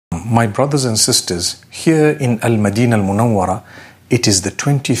My brothers and sisters, here in Al-Madinah Al-Munawwara, it is the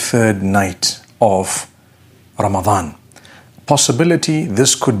 23rd night of Ramadan. Possibility,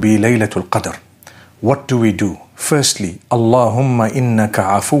 this could be Laylat al-Qadr. What do we do? Firstly, Allahumma innaka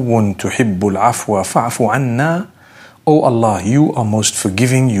afuwun tuhibbul afwa fa'fu anna. Oh Allah, you are most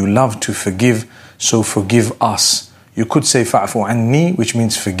forgiving, you love to forgive, so forgive us. You could say fa'fu anni, which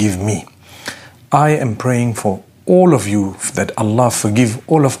means forgive me. I am praying for all of you that Allah forgive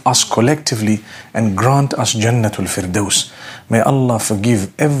all of us collectively and grant us Jannatul Firdaus. May Allah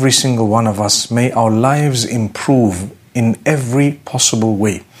forgive every single one of us. May our lives improve in every possible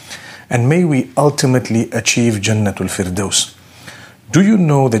way. And may we ultimately achieve Jannatul Firdaus. Do you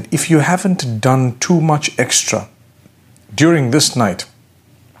know that if you haven't done too much extra during this night,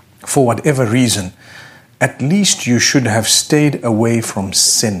 for whatever reason, at least you should have stayed away from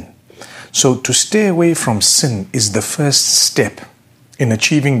sin. So to stay away from sin is the first step in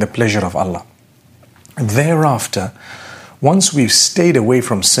achieving the pleasure of Allah. Thereafter, once we've stayed away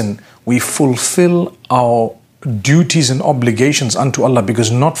from sin, we fulfill our duties and obligations unto Allah,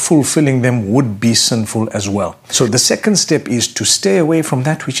 because not fulfilling them would be sinful as well. So the second step is to stay away from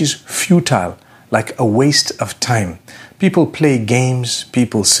that which is futile, like a waste of time. People play games,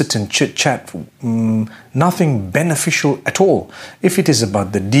 people sit and chit-chat, nothing beneficial at all. If it is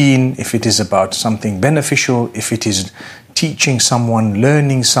about the deen, if it is about something beneficial, if it is teaching someone,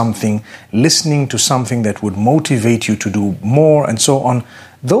 learning something, listening to something that would motivate you to do more and so on,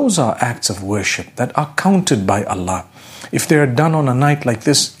 those are acts of worship that are counted by Allah. If they are done on a night like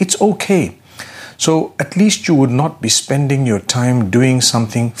this, it's okay. So at least you would not be spending your time doing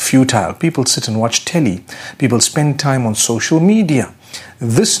something futile. People sit and watch telly. People spend time on social media.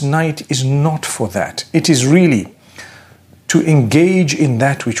 This night is not for that. It is really to engage in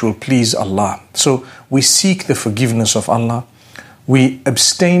that which will please Allah. So we seek the forgiveness of Allah. We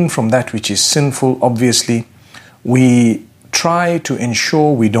abstain from that which is sinful, obviously. We try to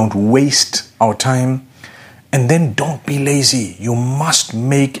ensure we don't waste our time. And then don't be lazy. You must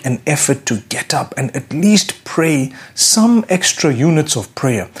make an effort to get up and at least pray some extra units of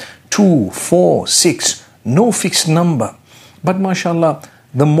prayer. 2, 4, 6, no fixed number. But mashallah,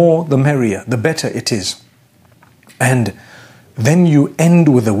 the more the merrier, the better it is. And then you end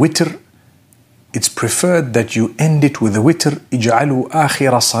with a witr. It's preferred that you end it with a witr. اجعلوا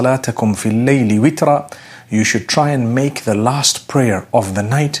آخر صلاتكم في الليل وترا. You should try and make the last prayer of the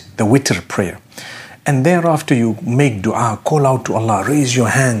night the witr prayer. And thereafter you make dua, call out to Allah, raise your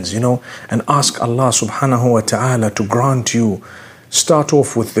hands, and ask Allah subhanahu wa ta'ala to grant you. Start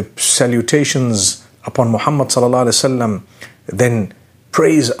off with the salutations upon Muhammad sallallahu alaihi wasallam, then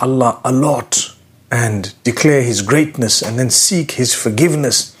praise Allah a lot and declare His greatness, and then seek His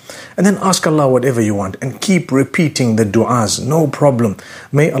forgiveness. And then ask Allah whatever you want and keep repeating the du'as, no problem.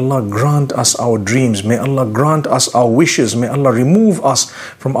 May Allah grant us our dreams. May Allah grant us our wishes. May Allah remove us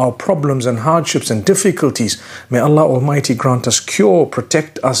from our problems and hardships and difficulties. May Allah Almighty grant us cure,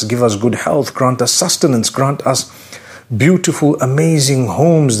 protect us, give us good health, grant us sustenance, grant us beautiful, amazing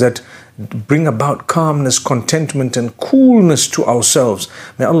homes that bring about calmness, contentment and coolness to ourselves.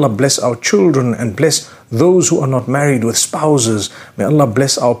 May Allah bless our children and bless those who are not married with spouses. May Allah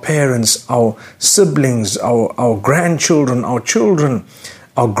bless our parents, our siblings, our grandchildren, our children,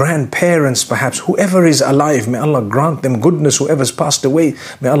 our grandparents, perhaps whoever is alive. May Allah grant them goodness. Whoever's passed away,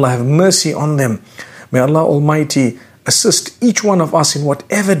 may Allah have mercy on them. May Allah Almighty assist each one of us in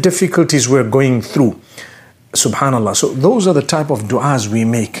whatever difficulties we're going through. Subhanallah. So those are the type of du'as we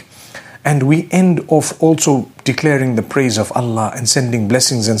make. And we end off also declaring the praise of Allah and sending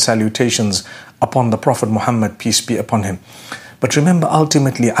blessings and salutations upon the Prophet Muhammad, peace be upon him. But remember,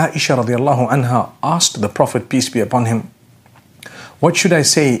 ultimately, Aisha radiallahu anha asked the Prophet, peace be upon him, what should I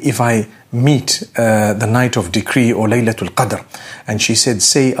say if I meet the night of decree or Laylatul Qadr? And she said,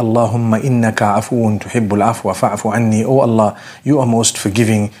 say, Allahumma innaka afuun tuhibbul afwa fa'fu anni. Oh Allah, you are most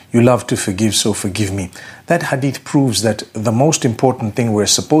forgiving, you love to forgive, so forgive me. That hadith proves that the most important thing we're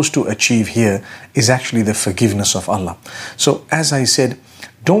supposed to achieve here is actually the forgiveness of Allah. So as I said,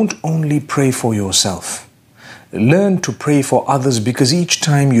 don't only pray for yourself. Learn to pray for others, because each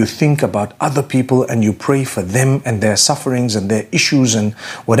time you think about other people and you pray for them and their sufferings and their issues and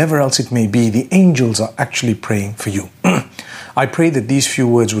whatever else it may be, the angels are actually praying for you. I pray that these few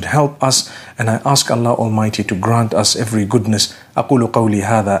words would help us, and I ask Allah Almighty to grant us every goodness. أقول قولي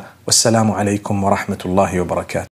هذا والسلام عليكم ورحمة الله وبركاته.